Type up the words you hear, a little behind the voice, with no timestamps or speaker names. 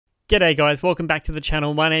G'day guys, welcome back to the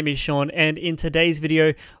channel. My name is Sean, and in today's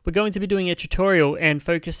video we're going to be doing a tutorial and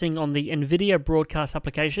focusing on the Nvidia Broadcast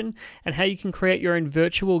application and how you can create your own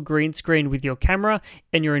virtual green screen with your camera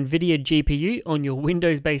and your Nvidia GPU on your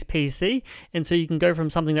Windows-based PC. And so you can go from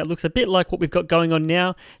something that looks a bit like what we've got going on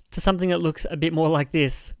now to something that looks a bit more like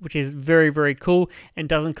this, which is very, very cool and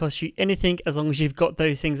doesn't cost you anything as long as you've got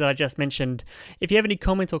those things that I just mentioned. If you have any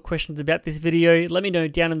comments or questions about this video, let me know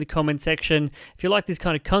down in the comment section. If you like this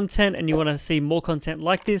kind of content and you want to see more content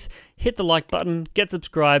like this, hit the like button, get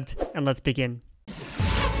subscribed, and let's begin.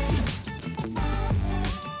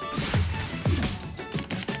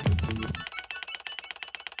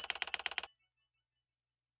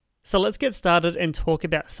 So let's get started and talk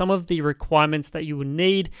about some of the requirements that you will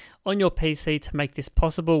need on your PC to make this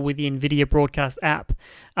possible with the Nvidia Broadcast app.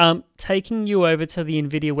 Taking you over to the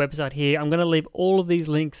Nvidia website here, I'm going to leave all of these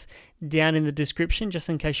links down in the description just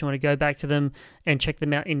in case you want to go back to them and check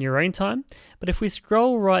them out in your own time. But if we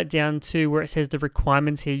scroll right down to where it says the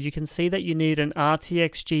requirements here, you can see that you need an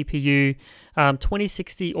RTX GPU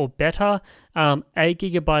 2060 or better,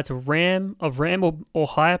 8GB of RAM or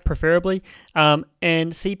higher preferably,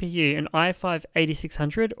 and CPU, an i5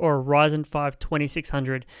 8600 or a Ryzen 5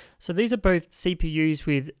 2600. So these are both CPUs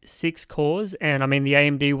with 6 cores, and I mean the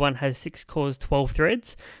AMD one has 6 cores, 12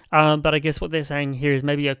 threads, but I guess what they're saying here is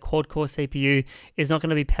maybe a quad-core CPU is not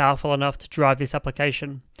going to be powerful enough to drive this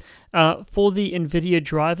application. For the Nvidia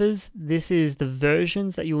drivers, this is the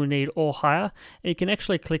versions that you will need or higher, and you can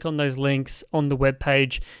actually click on those links on the web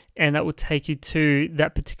page and that will take you to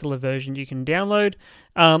that particular version you can download.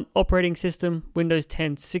 Operating system, Windows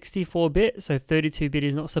 10 64-bit, so 32-bit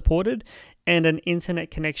is not supported, and an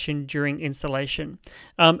internet connection during installation.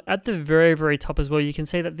 At the very, very top as well, you can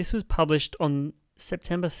see that this was published on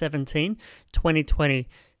September 17, 2020.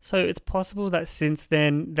 So it's possible that since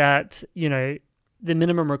then that, you know, the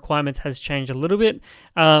minimum requirements has changed a little bit,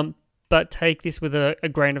 but take this with a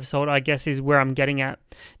grain of salt, I guess, is where I'm getting at.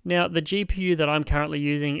 Now, the GPU that I'm currently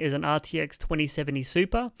using is an RTX 2070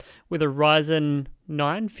 Super with a Ryzen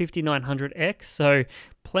 9 5900X, so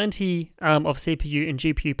plenty of CPU and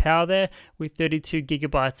GPU power there with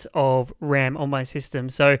 32GB of RAM on my system.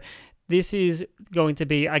 So this is going to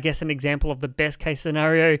be, I guess, an example of the best case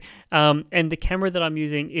scenario. And the camera that I'm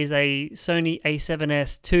using is a Sony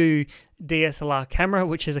a7S II DSLR camera,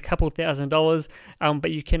 which is a couple $1,000.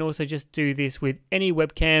 But you can also just do this with any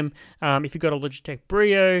webcam. If you've got a Logitech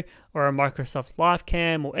Brio or a Microsoft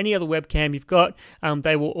Livecam or any other webcam you've got,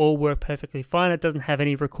 they will all work perfectly fine. It doesn't have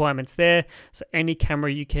any requirements there. So any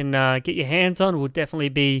camera you can get your hands on will definitely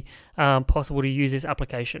be possible to use this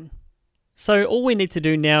application. So all we need to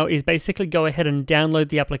do now is basically go ahead and download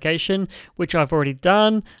the application, which I've already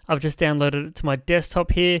done. I've just downloaded it to my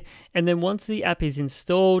desktop here. And then once the app is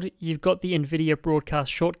installed, you've got the Nvidia Broadcast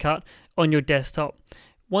shortcut on your desktop.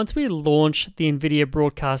 Once we launch the Nvidia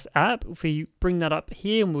Broadcast app, if we bring that up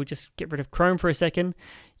here and we'll just get rid of Chrome for a second,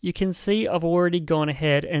 you can see I've already gone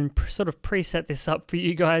ahead and sort of preset this up for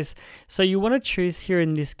you guys. So you want to choose here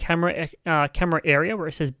in this camera area where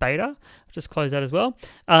it says beta. I'll just close that as well.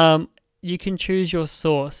 You can choose your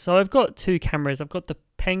source. So I've got two cameras. I've got the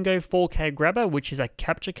Pango 4K grabber, which is a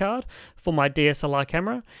capture card for my DSLR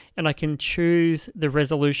camera, and I can choose the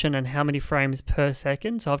resolution and how many frames per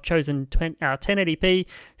second. So I've chosen 1080p,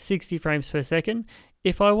 60 frames per second.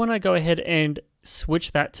 If I want to go ahead and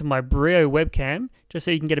switch that to my Brio webcam, just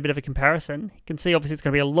so you can get a bit of a comparison, you can see obviously it's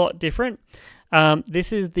going to be a lot different.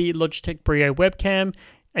 This is the Logitech Brio webcam.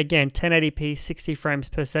 Again, 1080p, 60 frames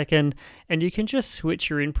per second, and you can just switch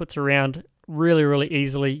your inputs around really, really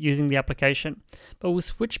easily using the application. But we'll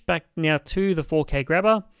switch back now to the 4K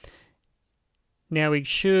grabber. Now we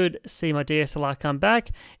should see my DSLR come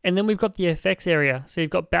back, and then we've got the effects area. So you've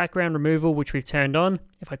got background removal, which we've turned on.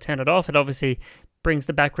 If I turn it off, it obviously brings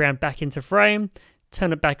the background back into frame.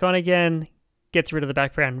 Turn it back on again, gets rid of the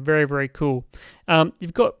background. Very, very cool.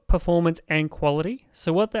 You've got performance and quality.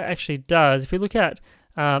 So what that actually does, if we look at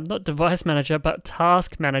not device manager, but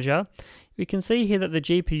task manager, we can see here that the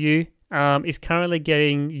GPU is currently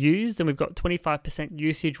getting used, and we've got 25%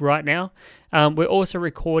 usage right now. We're also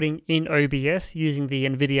recording in OBS using the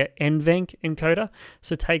NVIDIA NVENC encoder,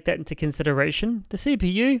 so take that into consideration. The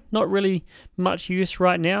CPU, not really much use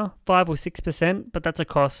right now, 5 or 6%, but that's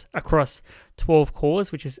across 12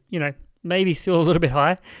 cores, which is, you know, maybe still a little bit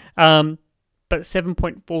high. But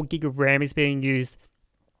 7.4 gig of RAM is being used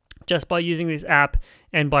just by using this app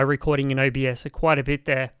and by recording in OBS, so quite a bit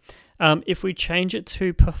there. If we change it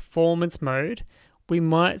to performance mode, we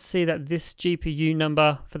might see that this GPU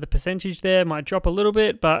number for the percentage there might drop a little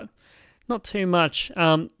bit, but not too much.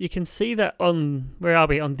 You can see that on, where are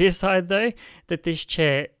we? On this side though, that this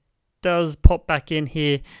chair does pop back in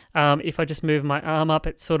here. If I just move my arm up,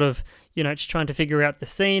 it's sort of, it's trying to figure out the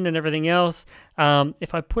scene and everything else.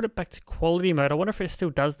 If I put it back to quality mode, I wonder if it still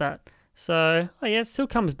does that. So, oh yeah, it still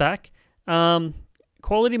comes back.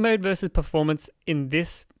 Quality mode versus performance in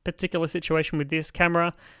this particular situation with this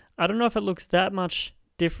camera, I don't know if it looks that much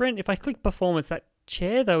different. If I click performance, that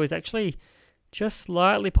chair though is actually just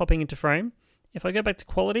slightly popping into frame. If I go back to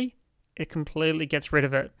quality, it completely gets rid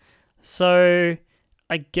of it. So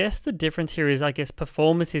I guess the difference here is,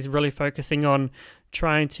 performance is really focusing on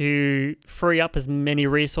trying to free up as many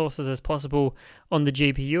resources as possible on the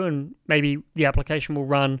GPU, and maybe the application will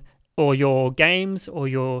run, or your games or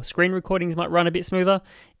your screen recordings might run a bit smoother.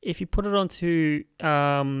 If you put it onto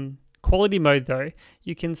quality mode though,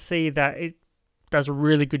 you can see that it does a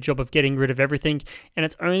really good job of getting rid of everything, and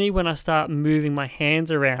it's only when I start moving my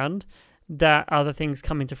hands around that other things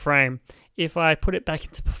come into frame. If I put it back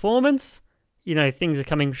into performance, things are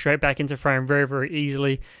coming straight back into frame very, very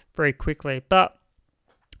easily, very quickly. But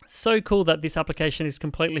so cool that this application is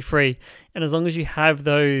completely free, and as long as you have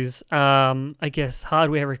those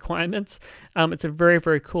hardware requirements, it's a very,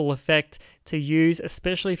 very cool effect to use,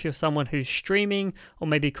 especially if you're someone who's streaming or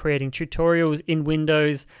maybe creating tutorials in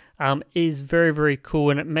Windows. Is very, very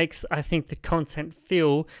cool, and it makes, I think, the content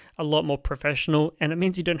feel a lot more professional, and it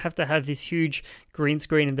means you don't have to have this huge green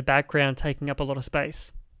screen in the background taking up a lot of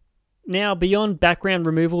space. Now, beyond background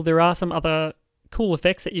removal, there are some other cool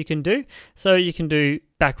effects that you can do. So you can do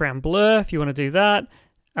background blur if you want to do that,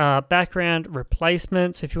 background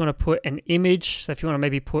replacement, so if you want to put an image, so if you want to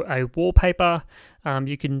maybe put a wallpaper,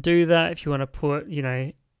 you can do that. If you want to put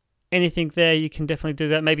anything there, you can definitely do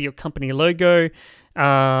that. Maybe your company logo,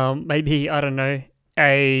 maybe, I don't know,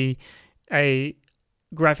 a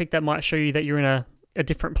graphic that might show you that you're in a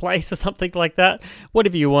different place or something like that,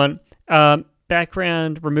 whatever you want.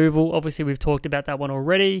 Background removal, obviously we've talked about that one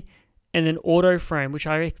already. And then auto frame, which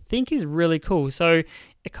I think is really cool. So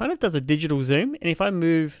it kind of does a digital zoom, and if I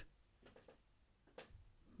move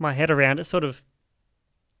my head around, it sort of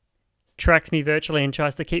tracks me virtually and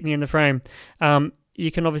tries to keep me in the frame.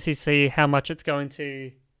 You can obviously see how much it's going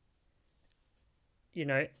to,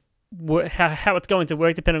 how it's going to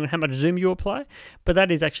work depending on how much zoom you apply. But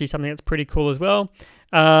that is actually something that's pretty cool as well.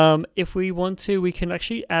 If we want to, we can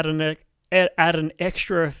actually add an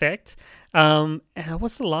extra effect.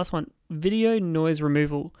 What's the last one? Video noise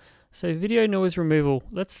removal. So video noise removal.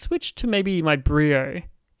 Let's switch to maybe my Brio,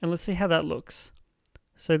 and let's see how that looks.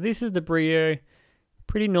 So this is the Brio.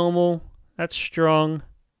 Pretty normal. That's strong.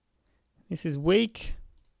 This is weak,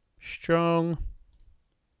 strong,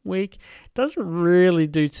 weak. Doesn't really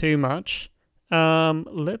do too much.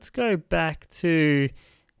 Let's go back to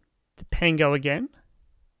the Pango again.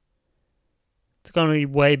 It's going to be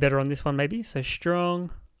way better on this one maybe. So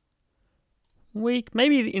strong, weak.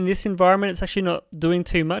 Maybe in this environment it's actually not doing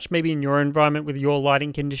too much. Maybe in your environment with your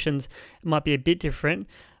lighting conditions it might be a bit different.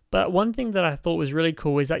 But one thing that I thought was really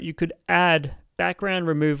cool is that you could add background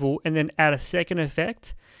removal and then add a second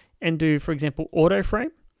effect and do, for example, auto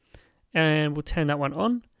frame. And we'll turn that one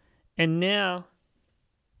on. And now,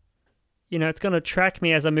 it's going to track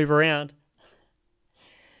me as I move around.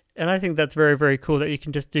 And I think that's very, very cool that you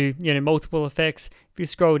can just do, multiple effects. If you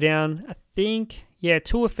scroll down, I think,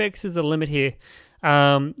 2 effects is the limit here.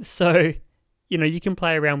 So, you can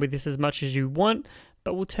play around with this as much as you want,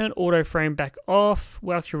 but we'll turn auto frame back off.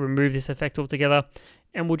 We'll actually remove this effect altogether,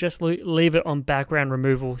 and we'll just leave it on background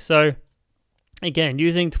removal. So again,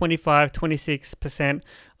 using 26%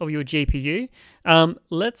 of your GPU.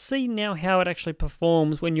 Let's see now how it actually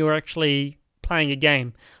performs when you're actually playing a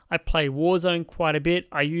game. I play Warzone quite a bit.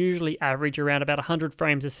 I usually average around about 100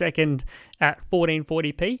 frames a second at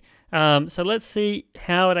 1440p. So let's see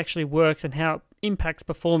how it actually works and how it impacts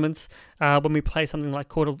performance when we play something like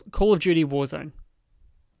Call of Duty Warzone.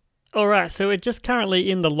 Alright, so we're just currently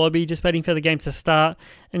in the lobby, just waiting for the game to start,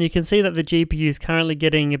 and you can see that the GPU is currently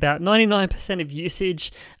getting about 99% of usage.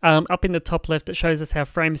 Up in the top left, it shows us our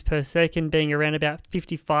frames per second being around about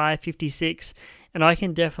 55, 56, and I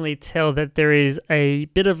can definitely tell that there is a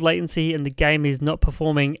bit of latency and the game is not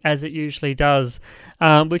performing as it usually does,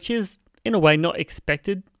 which is, in a way, not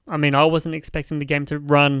expected. I mean, I wasn't expecting the game to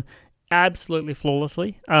run absolutely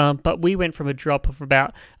flawlessly, but we went from a drop of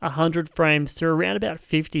about 100 frames to around about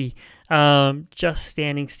 50, just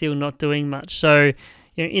standing still, not doing much. So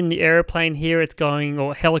in the airplane here, it's going,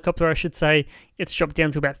 or helicopter I should say, it's dropped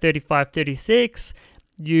down to about 35, 36.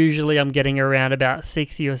 Usually I'm getting around about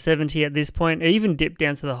 60 or 70 at this point. It even dipped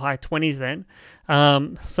down to the high 20s then.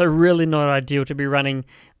 So really not ideal to be running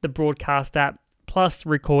the broadcast app plus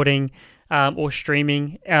recording or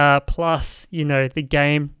streaming, plus, the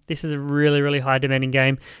game. This is a really, really high demanding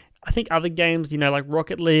game. I think other games, like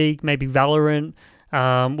Rocket League, maybe Valorant,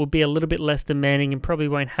 will be a little bit less demanding and probably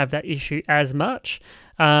won't have that issue as much.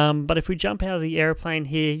 But if we jump out of the airplane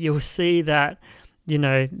here, you'll see that,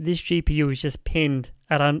 this GPU is just pinned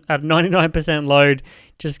at 99% load,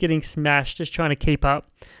 just getting smashed, just trying to keep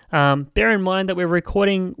up. Bear in mind that we're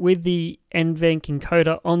recording with the NVENC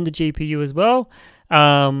encoder on the GPU as well.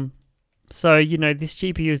 So, this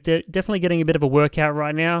GPU is definitely getting a bit of a workout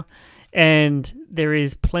right now. And there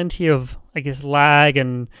is plenty of, lag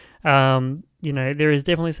and, there is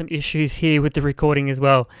definitely some issues here with the recording as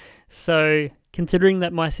well. So considering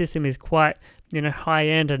that my system is quite, high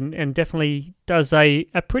end and definitely does a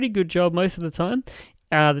pretty good job most of the time,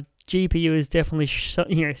 the GPU is definitely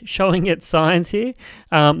showing its signs here.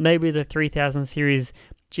 Maybe the 3000 series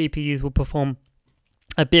GPUs will perform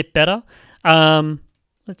a bit better.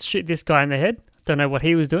 Let's shoot this guy in the head. Don't know what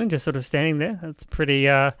he was doing, just sort of standing there. That's pretty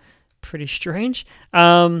strange.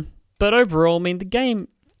 But overall, the game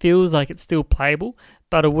feels like it's still playable,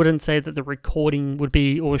 but I wouldn't say that the recording would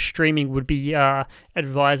be, or streaming would be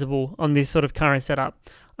advisable on this sort of current setup.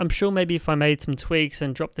 I'm sure maybe if I made some tweaks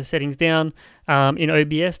and dropped the settings down in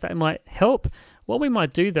OBS, that might help. What we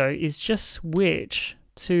might do though is just switch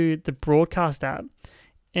to the broadcast app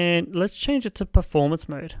and let's change it to performance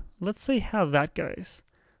mode. Let's see how that goes.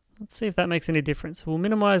 Let's see if that makes any difference. We'll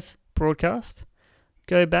minimize broadcast,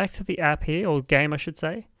 go back to the app here, or game I should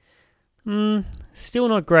say. Still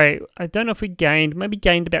not great. I don't know if we maybe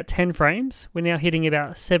gained about 10 frames. We're now hitting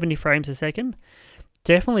about 70 frames a second.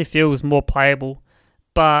 Definitely feels more playable,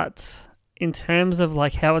 but in terms of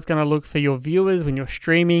how it's going to look for your viewers when you're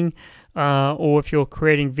streaming, or if you're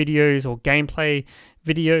creating videos or gameplay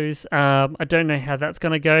videos, I don't know how that's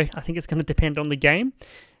going to go. I think it's going to depend on the game.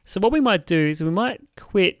 So what we might do is we might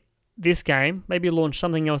quit this game, maybe launch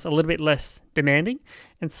something else a little bit less demanding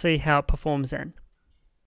and see how it performs then.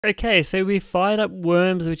 Okay, so we fired up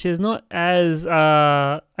Worms, which is not as,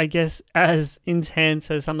 as intense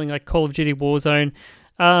as something like Call of Duty Warzone.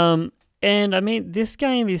 And this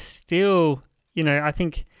game is still, I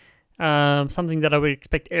think something that I would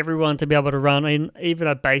expect everyone to be able to run in even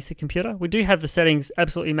a basic computer. We do have the settings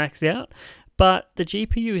absolutely maxed out, but the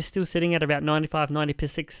GPU is still sitting at about 95 or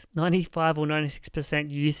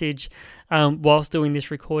 96% usage whilst doing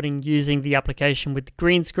this recording using the application with the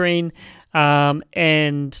Greenscreen.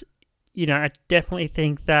 And, I definitely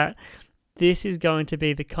think that this is going to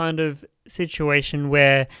be the kind of situation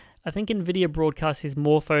where I think NVIDIA Broadcast is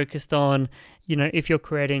more focused on, if you're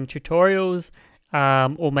creating tutorials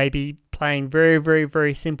or maybe playing very, very,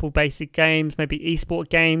 very simple basic games, maybe esport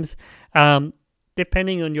games.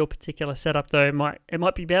 Depending on your particular setup though, it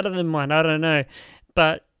might be better than mine, I don't know.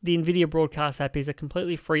 But the NVIDIA Broadcast App is a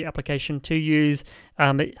completely free application to use.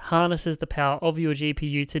 It harnesses the power of your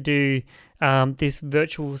GPU to do this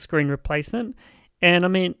virtual screen replacement.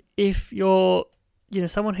 And if you're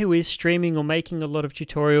someone who is streaming or making a lot of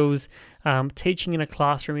tutorials, teaching in a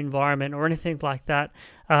classroom environment or anything like that,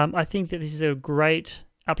 I think that this is a great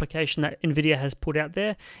application that NVIDIA has put out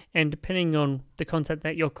there, and depending on the content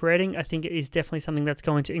that you're creating, I think it is definitely something that's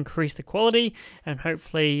going to increase the quality and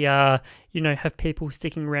hopefully have people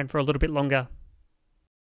sticking around for a little bit longer.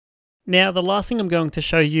 Now, the last thing I'm going to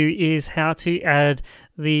show you is how to add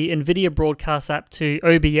the NVIDIA Broadcast App to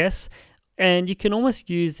OBS. And you can almost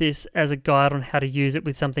use this as a guide on how to use it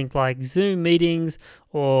with something like Zoom meetings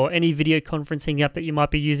or any video conferencing app that you might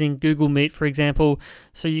be using, Google Meet, for example.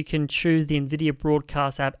 So you can choose the NVIDIA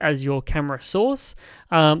Broadcast App as your camera source.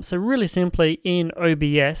 So really simply in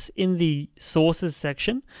OBS, in the sources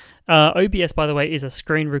section, OBS, by the way, is a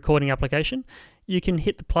screen recording application. You can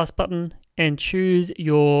hit the plus button and choose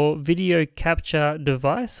your video capture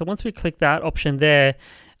device. So once we click that option there,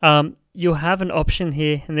 you'll have an option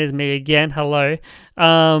here, and there's me again, hello,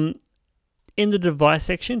 in the device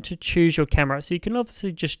section to choose your camera. So you can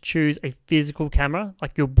obviously just choose a physical camera,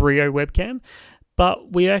 like your Brio webcam,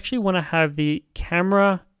 but we actually want to have the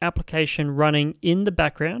camera application running in the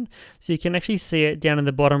background. So you can actually see it down in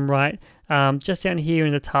the bottom right, just down here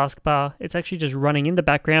in the taskbar. It's actually just running in the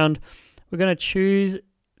background. We're going to choose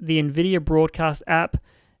the NVIDIA Broadcast App.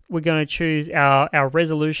 We're going to choose our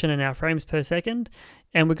resolution and our frames per second.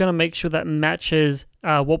 And we're going to make sure that matches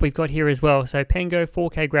what we've got here as well. So Pengo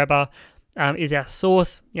 4K Grabber is our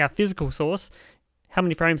source, our physical source. How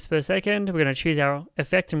many frames per second? We're going to choose our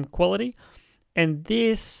effect and quality. And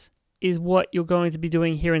this is what you're going to be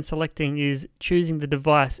doing here in selecting, is choosing the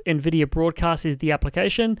device. NVIDIA Broadcast is the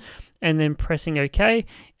application, and then pressing OK.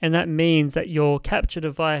 And that means that your capture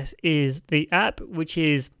device is the app, which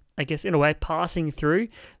is, I guess, in a way, passing through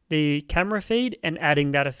the camera feed and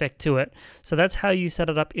adding that effect to it. So that's how you set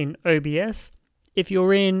it up in OBS. if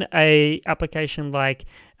you're in a application like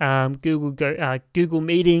Google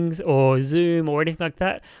Meetings or Zoom or anything like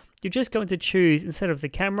that, you're just going to choose, instead of the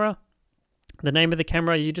camera, the name of the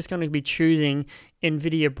camera, you're just going to be choosing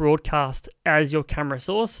NVIDIA Broadcast as your camera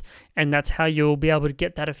source, and that's how you'll be able to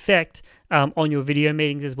get that effect on your video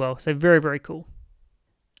meetings as well. So very, very cool.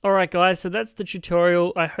 Alright guys, so that's the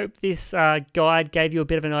tutorial. I hope this guide gave you a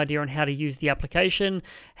bit of an idea on how to use the application,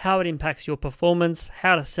 how it impacts your performance,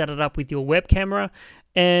 how to set it up with your web camera,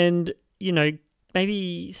 and, you know,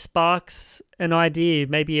 maybe sparks an idea,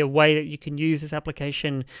 maybe a way that you can use this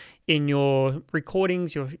application in your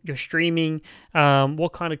recordings, your streaming.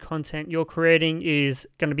 What kind of content you're creating is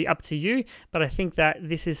going to be up to you, but I think that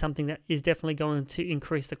this is something that is definitely going to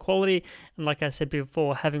increase the quality, and like I said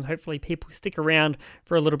before, having hopefully people stick around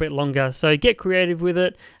for a little bit longer. So get creative with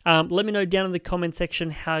it. Let me know down in the comment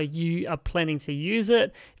section how you are planning to use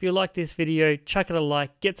it. If you like this video, chuck it a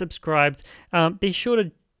like, get subscribed. Be sure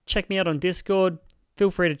to check me out on Discord. Feel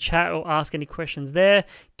free to chat or ask any questions there.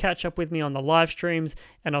 Catch up with me on the live streams,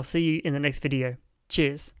 and I'll see you in the next video.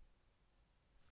 Cheers.